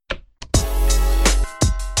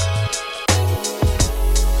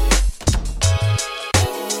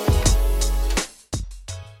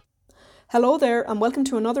Hello there, and welcome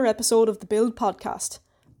to another episode of the Build Podcast.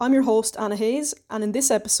 I'm your host, Anna Hayes, and in this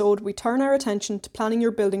episode, we turn our attention to planning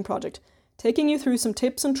your building project, taking you through some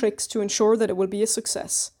tips and tricks to ensure that it will be a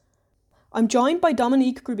success. I'm joined by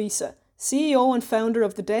Dominique Grabisa, CEO and founder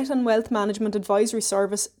of the Debt and Wealth Management Advisory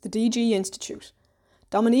Service, the DG Institute.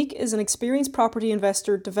 Dominique is an experienced property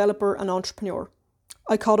investor, developer, and entrepreneur.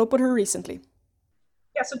 I caught up with her recently.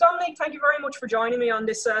 Yeah, so Dominique, thank you very much for joining me on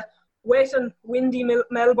this wet and windy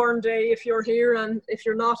Melbourne day if you're here, and if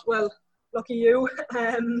you're not, well, lucky you.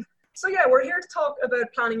 So yeah, we're here to talk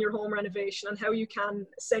about planning your home renovation and how you can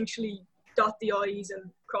essentially dot the I's and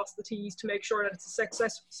cross the T's to make sure that it's a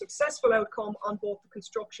successful outcome on both the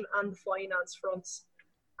construction and the finance fronts.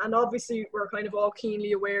 And obviously we're kind of all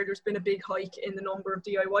keenly aware there's been a big hike in the number of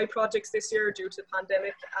DIY projects this year due to the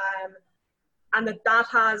pandemic. And that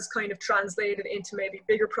has kind of translated into maybe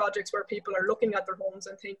bigger projects where people are looking at their homes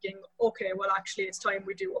and thinking, okay, well, actually, it's time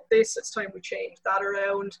we do up this, it's time we change that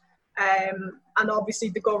around. And obviously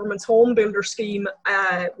the government's home builder scheme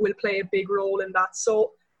will play a big role in that.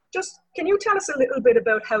 So just, can you tell us a little bit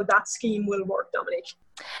about how that scheme will work, Dominique?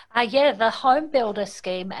 Yeah, the home builder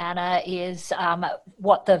scheme, Anna, is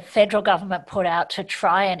what the federal government put out to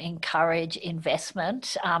try and encourage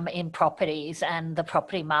investment in properties and the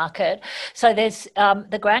property market. So there's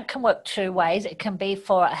the grant can work two ways. It can be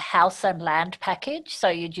for a house and land package. So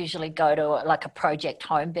you'd usually go to like a project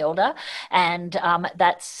home builder, and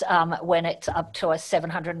that's when it's up to a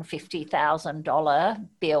 $750,000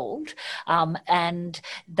 build, and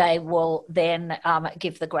they will then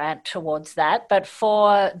give the grant towards that. But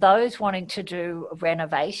for those wanting to do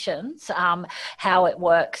renovations, how it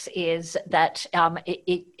works is that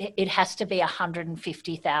it has to be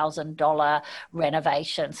 $150,000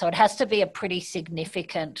 renovation. So it has to be a pretty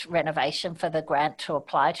significant renovation for the grant to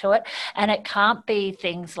apply to it. And it can't be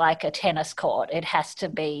things like a tennis court. It has to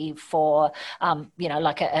be for,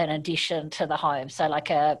 like an addition to the home. So like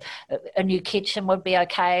a new kitchen would be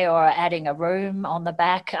okay, or adding a room on the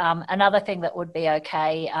back. Another thing that would be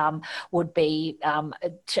okay would be a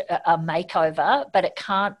makeover, but it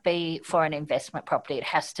can't be for an investment property. It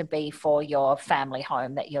has to be for your family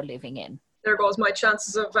home that you're living in. There goes my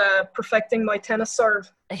chances of perfecting my tennis serve.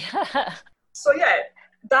 So yeah,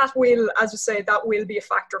 that will, as you say, that will be a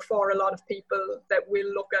factor for a lot of people that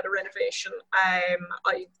will look at a renovation.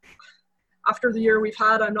 After the year we've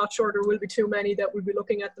had, I'm not sure there will be too many that will be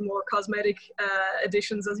looking at the more cosmetic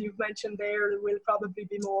additions, as you've mentioned there. There will probably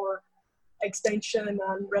be more extension and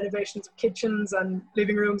renovations of kitchens and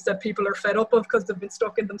living rooms that people are fed up of because they've been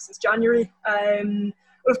stuck in them since January.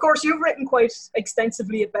 But of course, you've written quite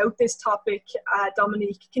extensively about this topic,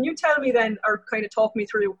 Dominique. Can you tell me then, or kind of talk me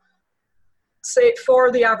through, say,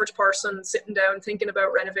 for the average person sitting down thinking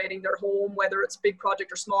about renovating their home, whether it's a big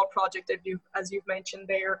project or small project, as you've mentioned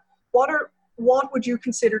there, what would you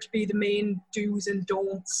consider to be the main do's and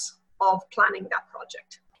don'ts of planning that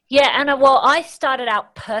project? Yeah, Anna, well, I started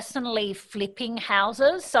out personally flipping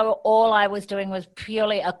houses. So all I was doing was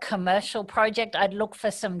purely a commercial project. I'd look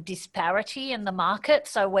for some disparity in the market.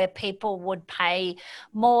 So where people would pay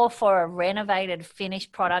more for a renovated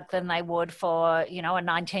finished product than they would for, a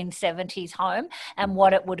 1970s home, and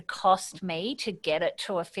what it would cost me to get it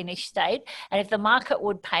to a finished state. And if the market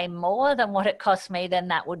would pay more than what it cost me, then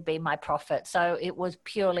that would be my profit. So it was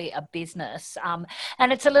purely a business.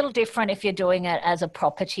 And it's a little different if you're doing it as a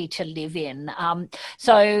property to live in.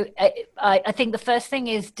 So I think the first thing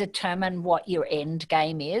is determine what your end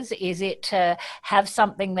game is. Is it to have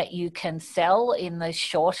something that you can sell in the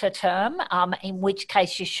shorter term, in which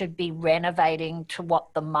case you should be renovating to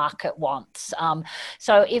what the market wants.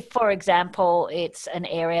 So if, for example, it's an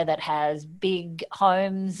area that has big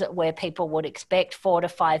homes where people would expect 4 to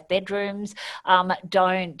 5 bedrooms,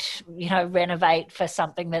 don't, renovate for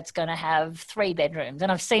something that's going to have 3 bedrooms.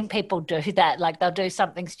 And I've seen people do that. Like they'll do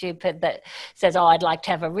something stupid that says, I'd like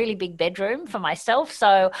to have a really big bedroom for myself,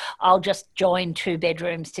 so I'll just join 2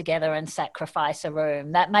 bedrooms together and sacrifice a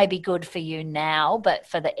room. That may be good for you now, but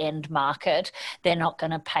for the end market, they're not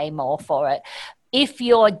going to pay more for it. If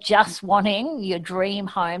you're just wanting your dream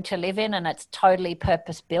home to live in and it's totally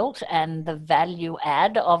purpose-built and the value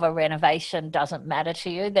add of a renovation doesn't matter to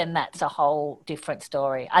you, then that's a whole different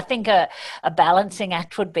story. I think a balancing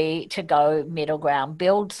act would be to go middle ground,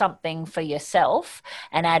 build something for yourself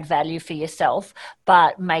and add value for yourself,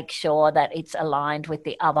 but make sure that it's aligned with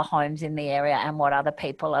the other homes in the area and what other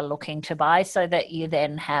people are looking to buy, so that you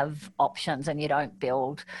then have options and you don't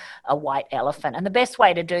build a white elephant. And the best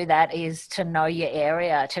way to do that is to know your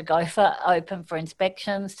area, to go for open for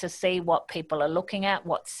inspections, to see what people are looking at,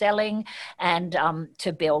 what's selling, and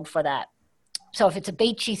to build for that. So if it's a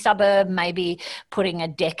beachy suburb, maybe putting a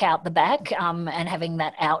deck out the back and having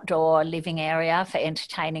that outdoor living area for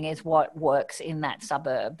entertaining is what works in that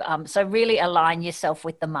suburb. So really align yourself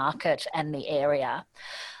with the market and the area.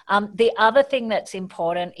 The other thing that's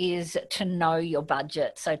important is to know your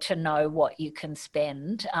budget, so to know what you can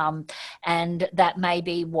spend, and that may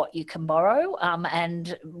be what you can borrow,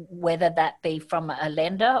 and whether that be from a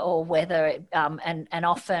lender or whether, and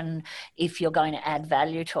often if you're going to add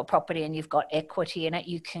value to a property and you've got equity in it,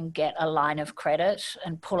 you can get a line of credit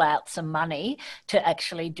and pull out some money to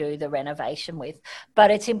actually do the renovation with.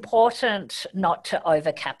 But it's important not to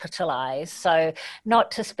overcapitalize, so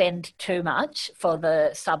not to spend too much for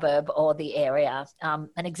the suburb or the area. An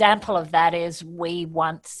example of that is we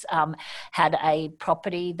once had a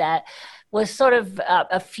property that was sort of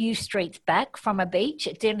a few streets back from a beach.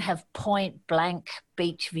 It didn't have point blank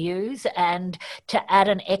beach views, and to add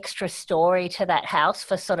an extra story to that house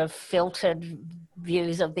for sort of filtered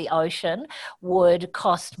views of the ocean would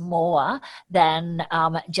cost more than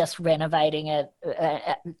just renovating it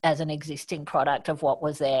as an existing product of what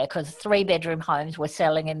was there, because 3-bedroom homes were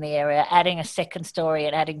selling in the area. Adding a second story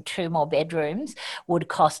and adding 2 more bedrooms would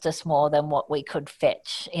cost us more than what we could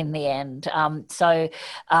fetch in the end. So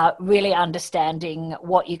really understanding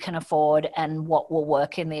what you can afford and what will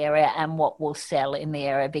work in the area and what will sell in the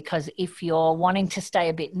area, because if you're wanting to stay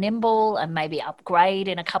a bit nimble and maybe upgrade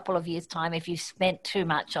in a couple of years' time, if you've spent too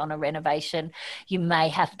much on a renovation, you may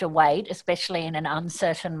have to wait, especially in an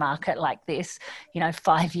uncertain market like this,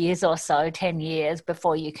 5 years or so, 10 years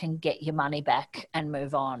before you can get your money back and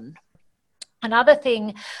move on. Another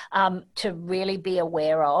thing to really be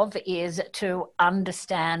aware of is to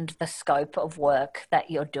understand the scope of work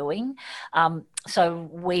that you're doing. So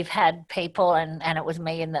we've had people, and it was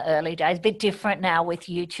me in the early days, a bit different now with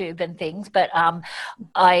YouTube and things, but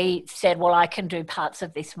I said, well, I can do parts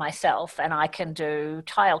of this myself, and I can do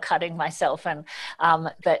tile cutting myself, and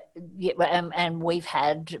we've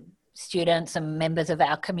had students and members of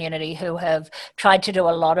our community who have tried to do a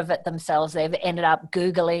lot of it themselves. They've ended up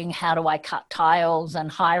Googling, how do I cut tiles, and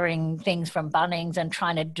hiring things from Bunnings and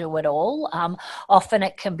trying to do it all. Often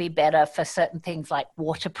it can be better for certain things like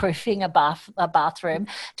waterproofing a bathroom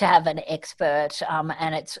to have an expert,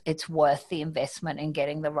 and it's worth the investment in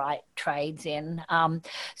getting the right trades in.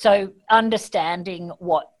 So understanding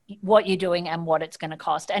what you're doing and what it's going to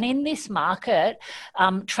cost. And in this market,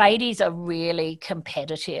 tradies are really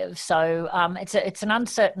competitive. So it's an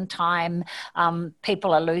uncertain time.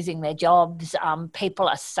 People are losing their jobs. People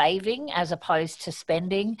are saving as opposed to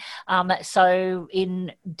spending. So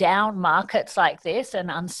in down markets like this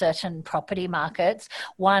and uncertain property markets,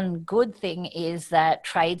 one good thing is that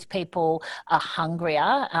tradespeople are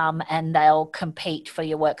hungrier, and they'll compete for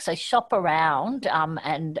your work. So shop around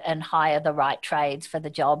and hire the right trades for the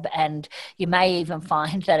job. And you may even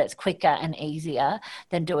find that it's quicker and easier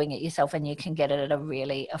than doing it yourself, and you can get it at a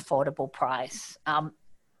really affordable price.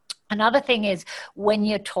 Another thing is, when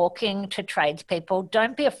you're talking to tradespeople,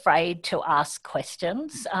 don't be afraid to ask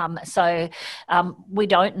questions. We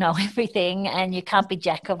don't know everything, and you can't be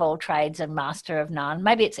jack of all trades and master of none.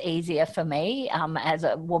 Maybe it's easier for me as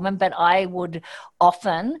a woman, but I would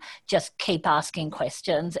often just keep asking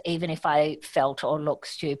questions, even if I felt or looked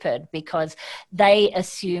stupid, because they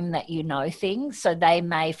assume that you know things. So they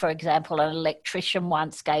may, for example, an electrician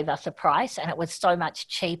once gave us a price and it was so much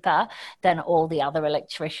cheaper than all the other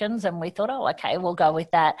electricians. And we thought, oh, okay, we'll go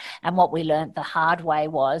with that. And what we learned the hard way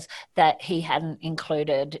was that he hadn't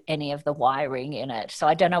included any of the wiring in it. So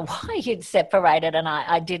I don't know why you'd separated, and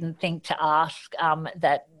I didn't think to ask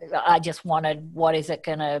that. I just wanted, what is it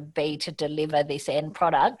going to be to deliver this end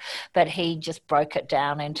product? But he just broke it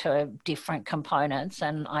down into different components,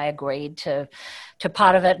 and I agreed to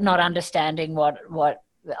part of it, not understanding what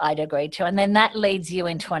I'd agreed to. And then that leads you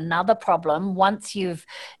into another problem. Once you've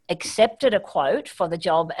accepted a quote for the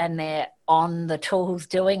job and they're on the tools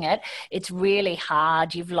doing it, it's really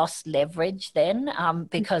hard. You've lost leverage then,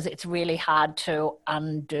 because it's really hard to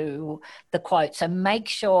undo the quote. So make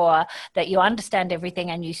sure that you understand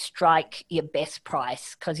everything and you strike your best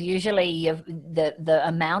price, because usually the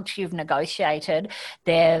amount you've negotiated,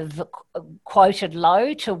 they've quoted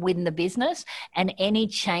low to win the business, and any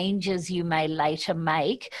changes you may later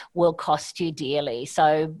make will cost you dearly.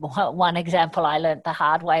 So one example I learnt the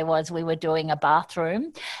hard way was, we were doing a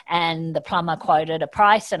bathroom and the plumber quoted a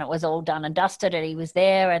price and it was all done and dusted, and he was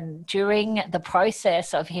there, and during the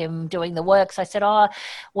process of him doing the works, I said, oh,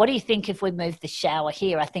 what do you think if we move the shower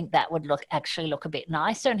here? I think that would actually look a bit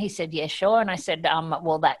nicer. And he said, yeah, sure. And I said,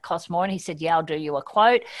 well, that costs more. And he said, yeah, I'll do you a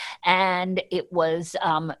quote. And it was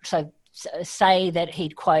so say that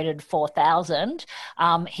he'd quoted 4,000,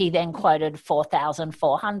 he then quoted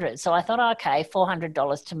 4,400. So I thought, okay,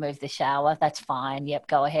 $400 to move the shower, that's fine. Yep,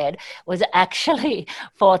 go ahead. It was actually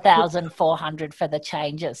 4,400 for the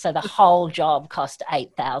changes. So the whole job cost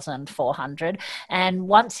 8,400. And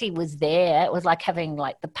once he was there, it was like having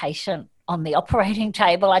like the patient on the operating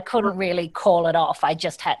table. I couldn't really call it off. I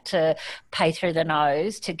just had to pay through the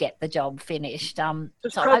nose to get the job finished. So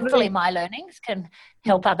hopefully my learnings can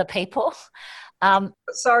help other people.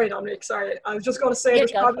 Sorry, Dominic. Sorry, I was just going to say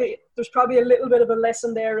there's probably a little bit of a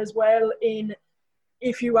lesson there as well in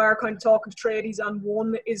if you are kind of talking to tradies and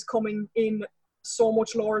one is coming in so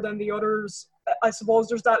much lower than the others. I suppose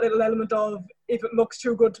there's that little element of if it looks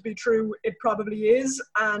too good to be true, it probably is,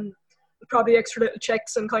 and probably extra little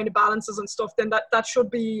checks and kind of balances and stuff, then that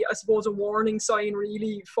should be, I suppose, a warning sign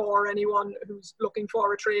really for anyone who's looking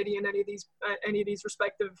for a tradie in any of these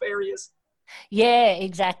respective areas. Yeah,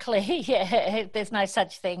 exactly. Yeah, there's no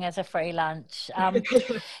such thing as a free lunch.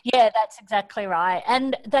 Yeah, that's exactly right.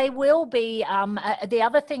 And they will be, the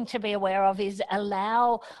other thing to be aware of is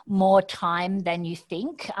allow more time than you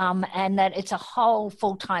think, and that it's a whole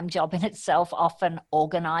full-time job in itself, often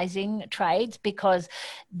organising trades, because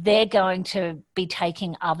they're going to be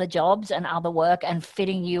taking other jobs and other work and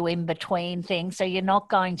fitting you in between things. So you're not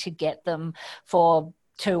going to get them for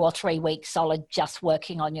 2 or 3 weeks solid just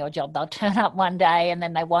working on your job. They'll turn up one day and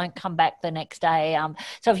then they won't come back the next day.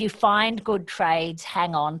 So if you find good trades,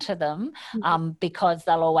 hang on to them, because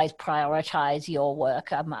they'll always prioritise your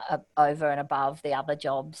work over and above the other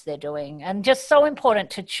jobs they're doing. And just so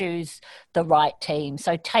important to choose the right team.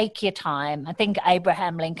 So take your time. I think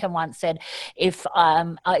Abraham Lincoln once said, if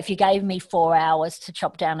you gave me 4 hours to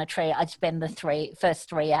chop down a tree, I'd spend the first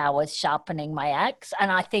 3 hours sharpening my axe.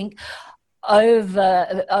 And I think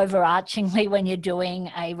overarchingly, when you're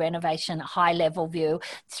doing a renovation high level view,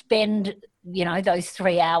 spend those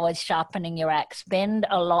 3 hours sharpening your axe. Spend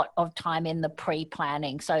a lot of time in the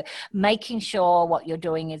pre-planning. So making sure what you're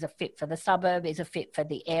doing is a fit for the suburb, is a fit for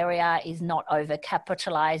the area, is not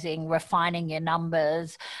over-capitalizing, refining your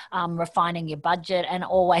numbers, refining your budget, and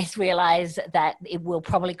always realize that it will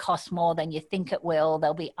probably cost more than you think it will.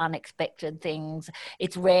 There'll be unexpected things.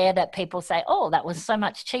 It's rare that people say, oh, that was so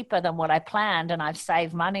much cheaper than what I planned and I've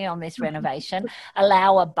saved money on this renovation.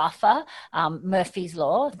 Allow a buffer. Murphy's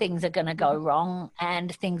Law, things are going to go wrong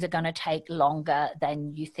and things are going to take longer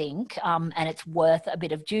than you think, and it's worth a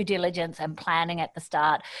bit of due diligence and planning at the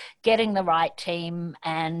start, getting the right team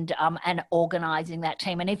and organising that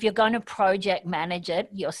team. And if you're going to project manage it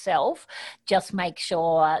yourself, just make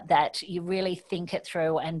sure that you really think it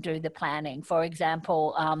through and do the planning. For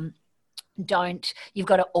example, you've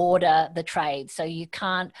got to order the trade, so you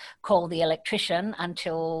can't call the electrician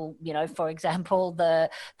until for example the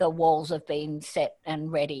walls have been set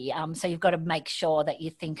and ready, so you've got to make sure that you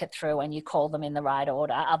think it through and you call them in the right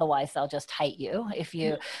order. Otherwise they'll just hate you if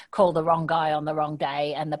you call the wrong guy on the wrong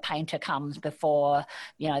day and the painter comes before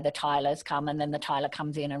the tilers come, and then the tiler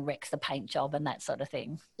comes in and wrecks the paint job and that sort of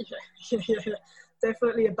thing. Yeah.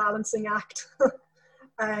 Definitely a balancing act.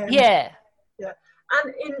 Yeah.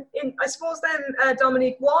 And in I suppose then,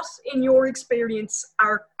 Dominique, what in your experience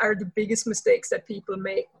are the biggest mistakes that people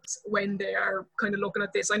make when they are kind of looking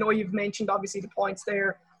at this? I know you've mentioned obviously the points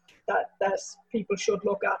there that people should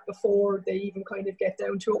look at before they even kind of get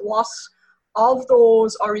down to it. What of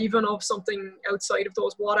those, or even of something outside of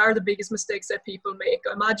those, what are the biggest mistakes that people make?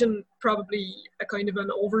 I imagine probably a kind of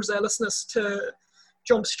an overzealousness to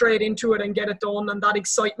jump straight into it and get it done, and that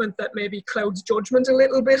excitement that maybe clouds judgment a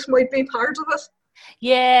little bit might be part of it.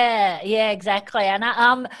 Yeah, exactly.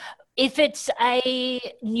 And if it's a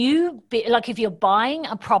new, like if you're buying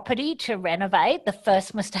a property to renovate, the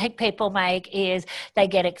first mistake people make is they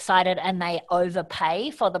get excited and they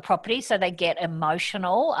overpay for the property. So they get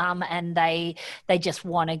emotional, and they just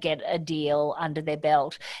want to get a deal under their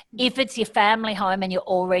belt. If it's your family home and you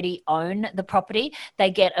already own the property, they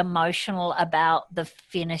get emotional about the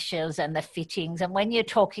finishes and the fittings. And when you're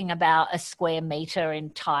talking about a square meter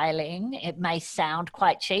in tiling, it may sound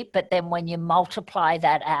quite cheap, but then when you multiply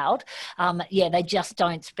that out, they just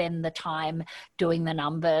don't spend the time doing the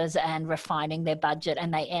numbers and refining their budget,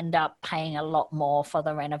 and they end up paying a lot more for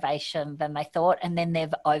the renovation than they thought, and then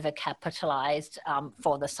they've overcapitalized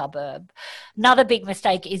for the suburb. Another big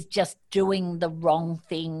mistake is just doing the wrong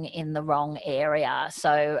thing in the wrong area.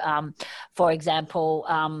 So, for example,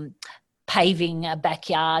 paving a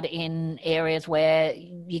backyard in areas where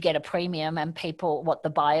you get a premium, and people, what the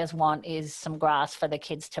buyers want is some grass for the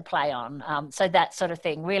kids to play on. So that sort of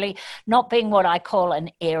thing, really not being what I call an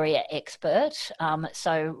area expert.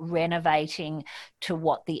 So renovating to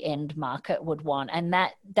what the end market would want. And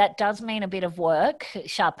that does mean a bit of work,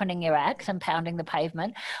 sharpening your axe and pounding the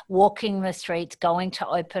pavement, walking the streets, going to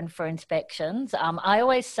open for inspections. I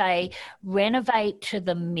always say renovate to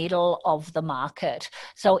the middle of the market.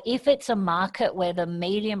 So if it's a market where the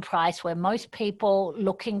median price, where most people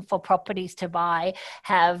looking for properties to buy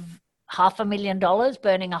have $500,000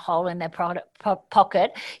 burning a hole in their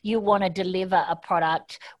pocket, you want to deliver a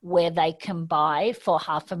product where they can buy for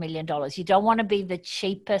 $500,000. You don't want to be the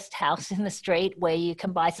cheapest house in the street where you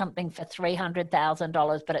can buy something for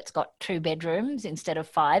 $300,000, but it's got 2 bedrooms instead of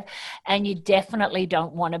 5. And you definitely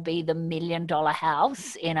don't want to be the $1 million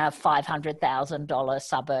house in a $500,000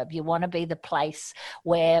 suburb. You want to be the place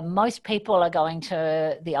where most people are going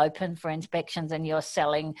to the open for inspections, and you're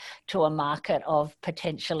selling to a market of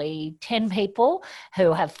potentially 10 people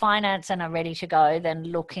who have finance and are ready to go, then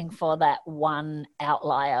looking for that one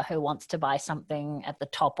outlier who wants to buy something at the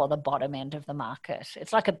top or the bottom end of the market.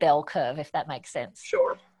 It's like a bell curve, if that makes sense.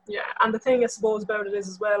 Sure. Yeah. And the thing I suppose about it is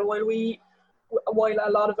as well, while a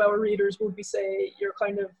lot of our readers would be say you're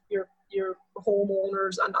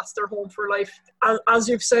homeowners and that's their home for life, as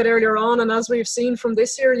you've said earlier on, and as we've seen from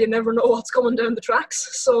this year, you never know what's coming down the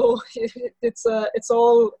tracks. So it's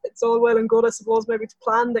all well and good, I suppose, maybe to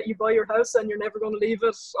plan that you buy your house and you're never going to leave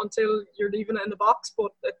it until you're leaving it in the box,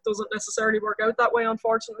 but it doesn't necessarily work out that way,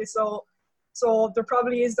 unfortunately. So there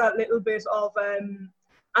probably is that little bit of and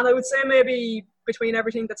I would say maybe between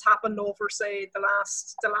everything that's happened over, say, the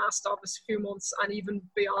last obvious few months and even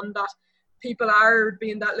beyond that, people are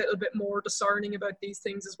being that little bit more discerning about these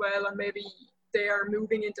things as well, and maybe they are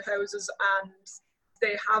moving into houses and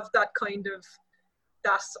they have that kind of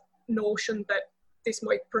that notion that this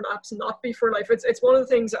might perhaps not be for life. It's one of the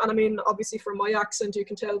things, and I mean, obviously from my accent you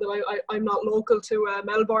can tell that I'm not local to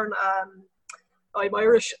Melbourne. I'm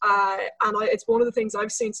Irish, and it's one of the things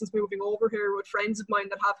I've seen since moving over here with friends of mine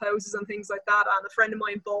that have houses and things like that, and a friend of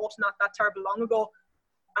mine bought not that terrible long ago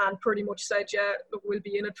and pretty much said, yeah, look, we'll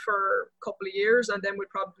be in it for a couple of years and then we'll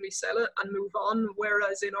probably sell it and move on.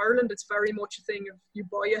 Whereas in Ireland, it's very much a thing of you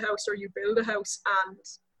buy a house or you build a house, and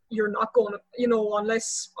you're not going to,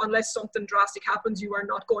 unless something drastic happens, you are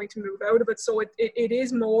not going to move out of it. So it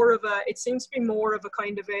is more of it seems to be more of a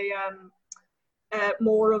kind of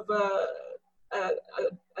more of a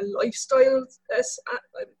lifestyle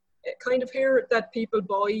kind of here, that people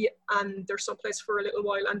buy and they're someplace for a little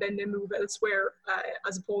while and then they move elsewhere,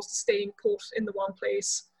 as opposed to staying put in the one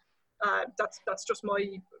place. That's just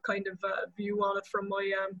my kind of view on it from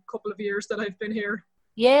my couple of years that I've been here.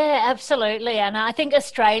 Yeah, absolutely. And I think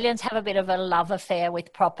Australians have a bit of a love affair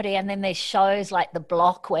with property. And then there's shows like The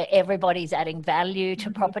Block where everybody's adding value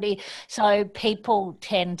to property. So people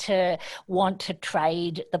tend to want to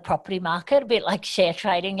trade the property market, a bit like share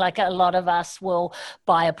trading. Like a lot of us will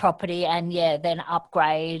buy a property and then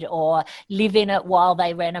upgrade or live in it while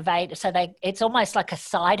they renovate. So it's almost like a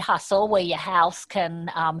side hustle where your house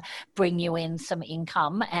can bring you in some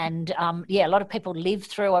income. And a lot of people live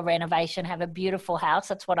through a renovation, have a beautiful house.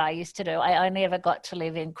 That's what I used to do. I only ever got to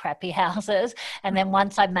live in crappy houses. And then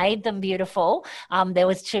once I made them beautiful, there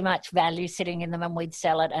was too much value sitting in them and we'd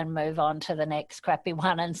sell it and move on to the next crappy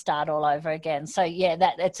one and start all over again. So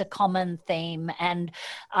it's a common theme. And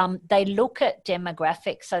they look at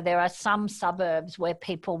demographics. So there are some suburbs where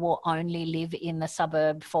people will only live in the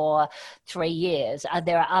suburb for 3 years.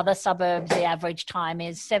 There are other suburbs, the average time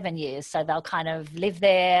is 7 years. So they'll kind of live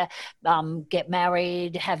there, get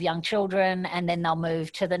married, have young children, and then they'll move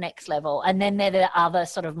to the next level. And then there are other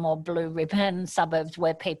sort of more blue ribbon suburbs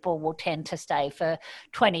where people will tend to stay for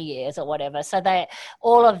 20 years or whatever. So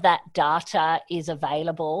all of that data is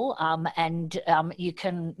available, and you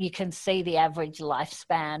can see the average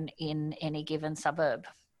lifespan in any given suburb.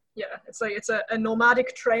 Yeah, it's like it's a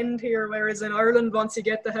nomadic trend here, whereas in Ireland, once you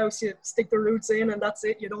get the house, you stick the roots in and that's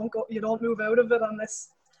it. You don't move out of it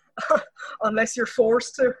unless you're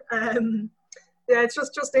forced to. Yeah, it's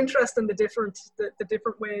just interesting the different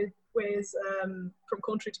ways from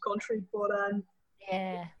country to country. But and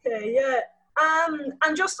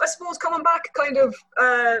just I suppose coming back, kind of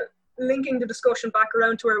linking the discussion back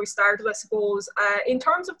around to where we started, I suppose, in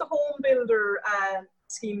terms of the home builder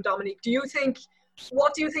scheme, Dominique,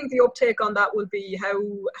 what do you think the uptake on that will be? I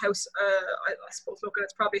suppose looking at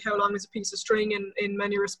it's probably how long is a piece of string in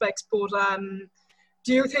many respects, but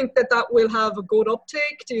do you think that will have a good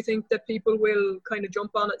uptake? Do you think that people will kind of jump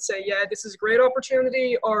on it and say, yeah, this is a great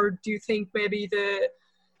opportunity? Or do you think maybe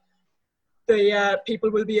the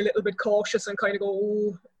people will be a little bit cautious and kind of go,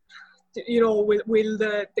 oh, will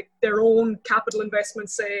their own capital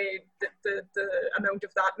investments, say the amount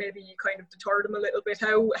of that maybe kind of deter them a little bit?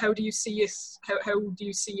 How do you see it? How do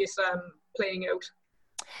you see it playing out?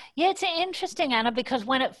 Yeah, it's interesting, Anna, because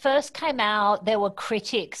when it first came out, there were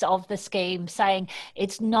critics of the scheme saying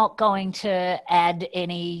it's not going to add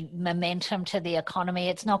any momentum to the economy.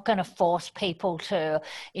 It's not going to force people to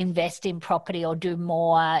invest in property or do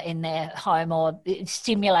more in their home or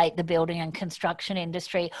stimulate the building and construction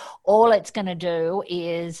industry. All it's going to do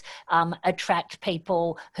is attract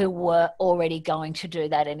people who were already going to do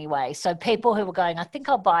that anyway. So people who were going, I think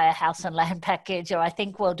I'll buy a house and land package, or I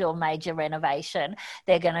think we'll do a major renovation,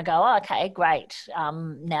 they're going to go, oh, okay, great,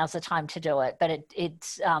 now's the time to do it. But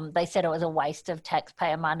they said it was a waste of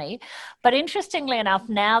taxpayer money. But interestingly enough,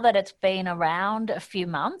 now that it's been around a few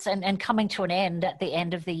months and coming to an end at the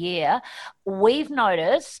end of the year, we've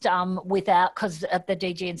noticed because at the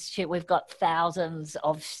DG Institute, we've got thousands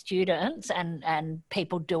of students and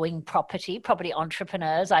people doing property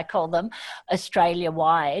entrepreneurs, I call them,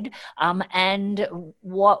 Australia-wide. And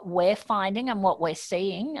what we're finding and what we're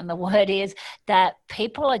seeing, and the word is that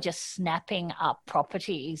people are just snapping up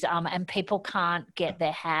properties and people can't get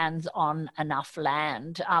their hands on enough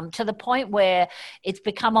land to the point where it's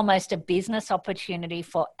become almost a business opportunity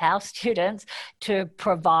for our students to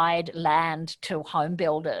provide land to home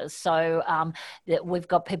builders. So we've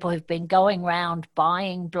got people who've been going around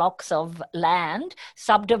buying blocks of land,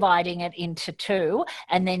 subdividing it into two,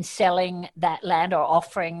 and then selling that land or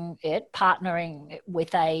offering it, partnering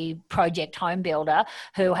with a project home builder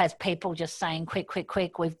who has people just saying,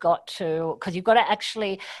 quick, we've got to, because you've got to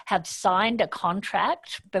actually have signed a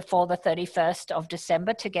contract before the 31st of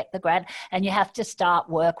December to get the grant, and you have to start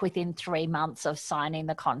work within 3 months of signing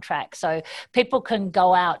the contract. So people can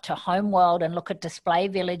go out to Homeworld and look at display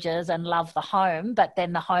villages and love the home, but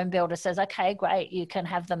then the home builder says, okay, great, you can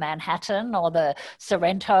have the Manhattan or the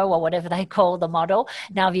Sorrento or whatever they call the model.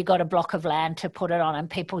 Now have you got a block of land to put it on, and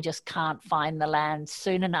people just can't find the land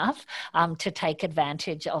soon enough to take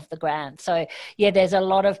advantage of the grant. So yeah, there's a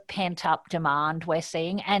lot of pent up demand we're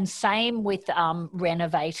seeing, and same with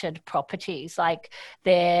renovated properties. Like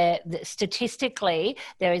statistically,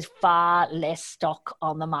 there is far less stock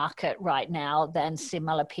on the market right now than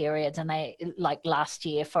similar periods. And they, like last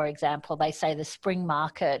year, for example, they say the spring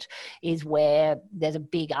market is where there's a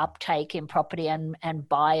big uptake in property, and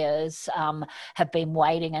buyers have been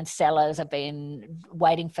waiting, and sellers have been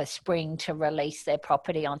waiting for spring to release their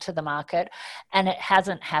property onto the market. And it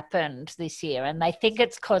hasn't happened this year. And they think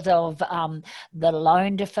it's because of the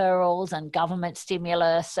loan deferrals and government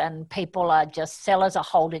stimulus, and sellers are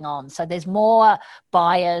holding on. So there's more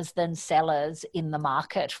buyers than sellers in the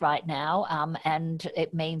market right now. And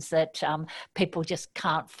it means that people just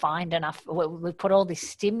can't find enough. We've put all this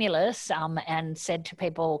stimulus and said to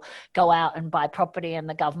people, go out and buy property and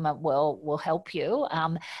the government will help you.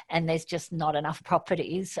 And there's just not enough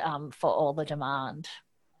properties for all the demand.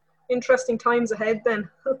 Interesting times ahead then.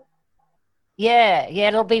 Yeah,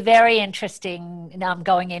 it'll be very interesting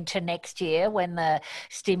going into next year when the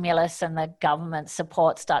stimulus and the government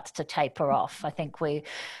support starts to taper off. I think we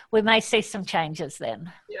may see some changes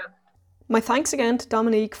then. Yeah. My thanks again to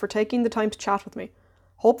Dominique for taking the time to chat with me.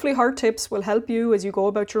 Hopefully her tips will help you as you go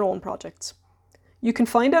about your own projects. You can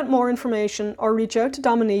find out more information or reach out to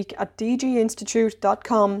Dominique at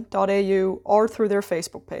dginstitute.com.au or through their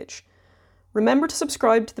Facebook page. Remember to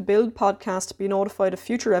subscribe to the Build podcast to be notified of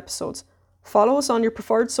future episodes. Follow us on your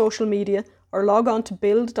preferred social media or log on to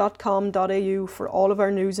build.com.au for all of our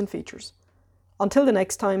news and features. Until the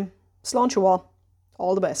next time, slán siúil,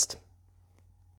 all the best.